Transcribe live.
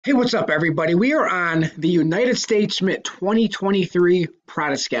Hey, what's up, everybody? We are on the United States Mint 2023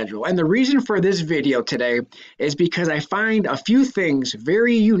 product schedule. And the reason for this video today is because I find a few things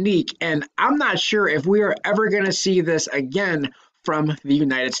very unique, and I'm not sure if we are ever going to see this again from the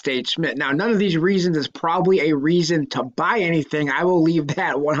United States Mint. Now, none of these reasons is probably a reason to buy anything. I will leave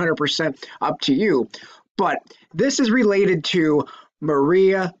that 100% up to you. But this is related to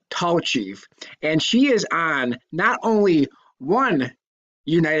Maria Tallchief, and she is on not only one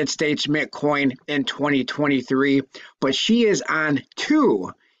United States Mint coin in 2023, but she is on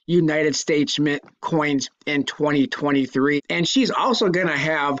two United States Mint coins in 2023. And she's also going to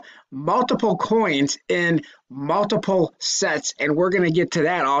have multiple coins in multiple sets. And we're going to get to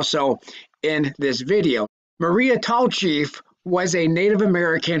that also in this video. Maria Tallchief was a Native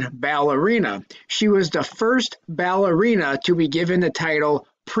American ballerina. She was the first ballerina to be given the title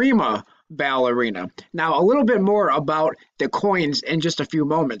prima ballerina. Now, a little bit more about the coins in just a few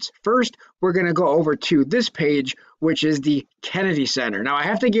moments. First, we're going to go over to this page, which is the Kennedy Center. Now, I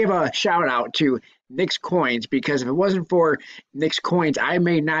have to give a shout out to Nick's Coins, because if it wasn't for Nick's Coins, I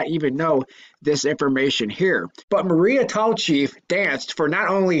may not even know this information here. But Maria Tallchief danced for not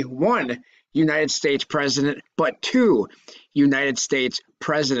only one United States president, but two United States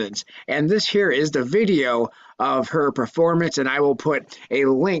presidents. And this here is the video of her performance, and I will put a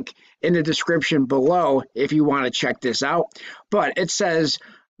link in the description below if you want to check this out. But it says,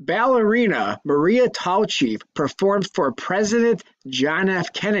 ballerina Maria Tallchief performed for President John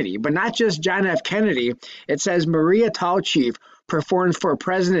F. Kennedy, but not just John F. Kennedy. It says Maria Tallchief performed for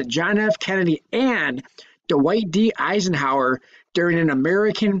President John F. Kennedy and Dwight D. Eisenhower during an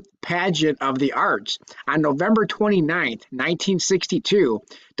American pageant of the arts. On November 29, 1962,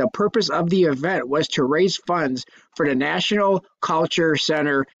 the purpose of the event was to raise funds for the National Culture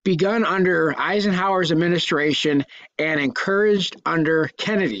Center, begun under Eisenhower's administration and encouraged under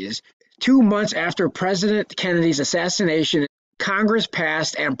Kennedy's. 2 months after President Kennedy's assassination, Congress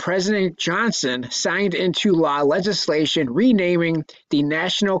passed and President Johnson signed into law legislation renaming the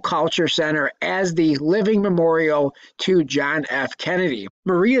National Culture Center as the living memorial to John F. Kennedy.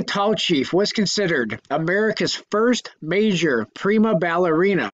 Maria Tallchief was considered America's first major prima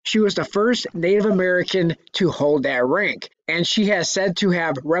ballerina. She was the first Native American to hold that rank, and she has said to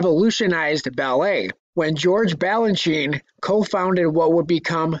have revolutionized ballet. When George Balanchine co-founded what would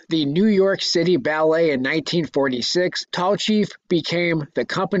become the New York City Ballet in 1946, Tallchief became the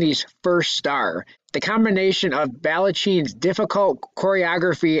company's first star. The combination of Balanchine's difficult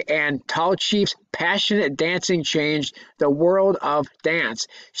choreography and Tallchief's passionate dancing changed the world of dance.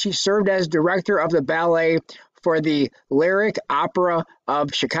 She served as director of the ballet for the Lyric Opera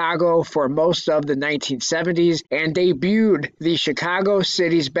of Chicago for most of the 1970s and debuted the Chicago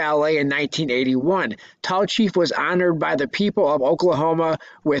City's Ballet in 1981. Tallchief was honored by the people of Oklahoma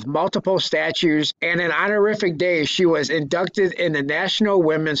with multiple statues, and an honorific day she was inducted in the National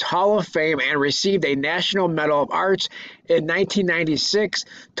Women's Hall of Fame and received a National Medal of Arts. In 1996,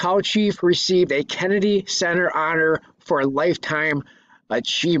 Tallchief received a Kennedy Center honor for lifetime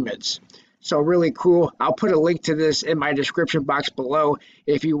achievements. So really cool. I'll put a link to this in my description box below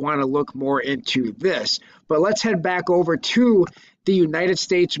if you want to look more into this. But let's head back over to the United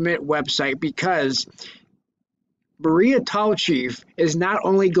States Mint website, because Maria Tallchief is not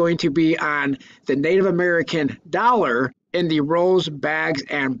only going to be on the Native American dollar in the rolls, bags,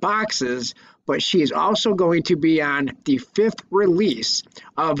 and boxes, but she is also going to be on the fifth release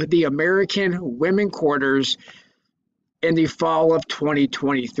of the American Women Quarters in the fall of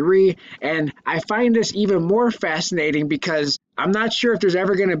 2023. And I find this even more fascinating because I'm not sure if there's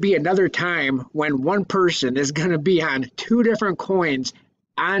ever going to be another time when one person is going to be on two different coins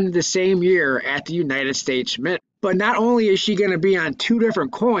on the same year at the United States Mint. But not only is she going to be on two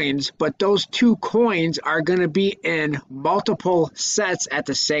different coins, but those two coins are going to be in multiple sets at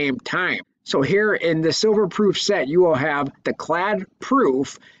the same time. So here in the silver proof set, you will have the clad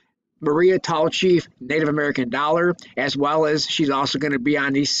proof Maria Tallchief Native American dollar, as well as she's also going to be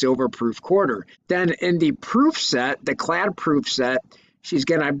on the silver proof quarter. Then in the proof set, the clad proof set, she's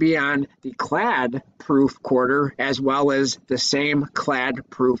going to be on the clad proof quarter, as well as the same clad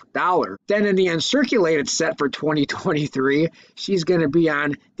proof dollar. Then in the uncirculated set for 2023, she's going to be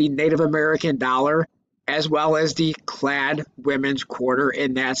on the Native American dollar, as well as the clad women's quarter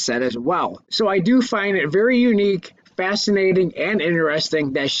in that set as well. So I do find it very unique, fascinating, and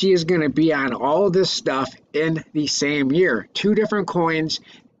interesting that she is going to be on all of this stuff in the same year. Two different coins,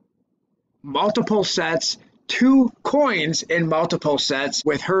 multiple sets, two coins in multiple sets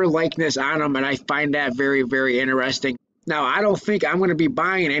with her likeness on them, and I find that very, very interesting. Now, I don't think I'm going to be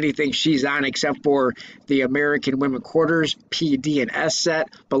buying anything she's on except for the American Women Quarters PD and S set.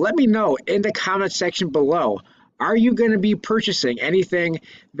 But let me know in the comment section below. Are you going to be purchasing anything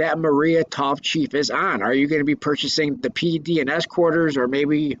that Maria Tallchief is on? Are you going to be purchasing the PD and S quarters or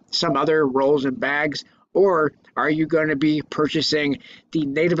maybe some other rolls and bags? Or are you going to be purchasing the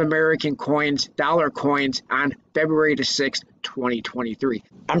Native American coins, dollar coins, on February the 6th, 2023?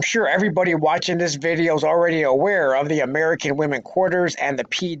 I'm sure everybody watching this video is already aware of the American Women Quarters and the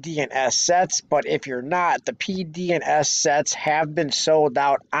PD and S sets, but if you're not, the PD and S sets have been sold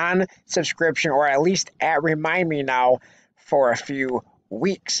out on subscription, or at least at Remind Me Now, for a few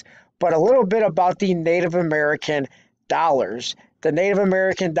weeks. But a little bit about the Native American dollars. The Native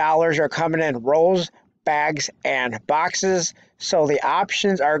American dollars are coming in rolls, bags, and boxes. So the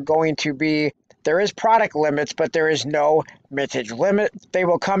options are going to be, there is product limits, but there is no mintage limit. They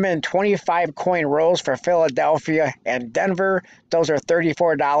will come in 25 coin rolls for Philadelphia and Denver. Those are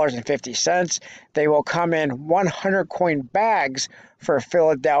 $34.50. They will come in 100 coin bags for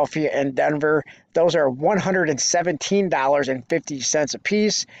Philadelphia and Denver. Those are $117.50 a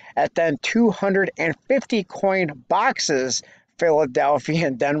piece. And then 250 coin boxes, Philadelphia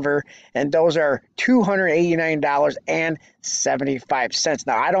and Denver, and those are $289.75.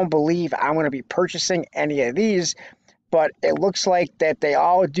 Now, I don't believe I'm going to be purchasing any of these, but it looks like that they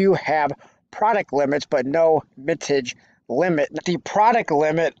all do have product limits, but no mintage limit. The product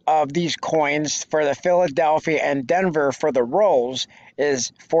limit of these coins for the Philadelphia and Denver for the rolls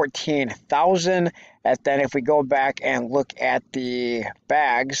is 14,000. And then if we go back and look at the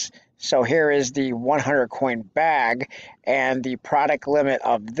bags, so here is the 100 coin bag, and the product limit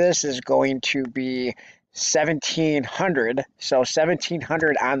of this is going to be 1,700. So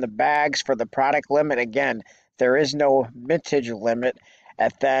 1,700 on the bags for the product limit. Again, there is no mintage limit.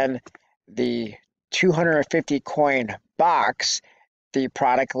 And then the 250 coin box, the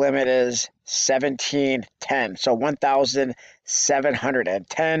product limit is 1,710, so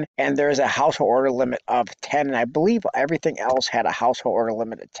 1,710, and there's a household order limit of 10, and I believe everything else had a household order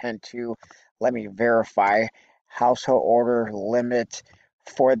limit of 10 too. Let me verify. Household order limit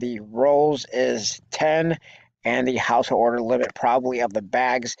for the rolls is 10, and the household order limit probably of the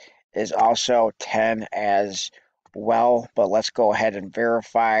bags is also 10 as well, but let's go ahead and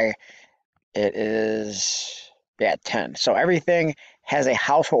verify. It is, yeah, 10. So everything has a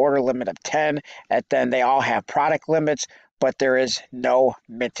household order limit of 10, and then they all have product limits, but there is no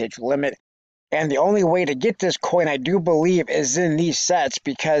mintage limit. And the only way to get this coin, I do believe, is in these sets,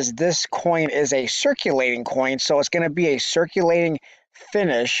 because this coin is a circulating coin, so it's going to be a circulating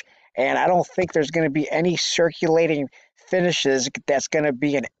finish, and I don't think there's going to be any circulating finishes that's going to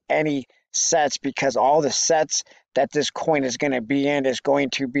be in any sets, because all the sets that this coin is going to be in is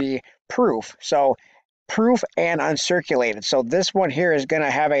going to be proof. So proof and uncirculated. So this one here is going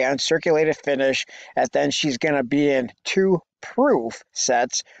to have a uncirculated finish, and then she's going to be in 2 proof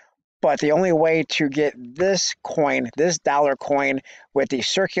sets. But the only way to get this coin, this dollar coin with the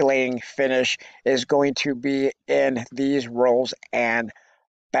circulating finish, is going to be in these rolls and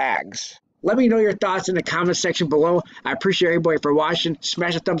bags. Let me know your thoughts in the comment section below. I appreciate everybody for watching.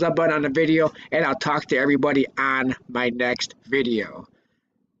 Smash the thumbs up button on the video, and I'll talk to everybody on my next video.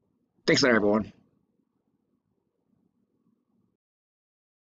 Thanks a lot, everyone.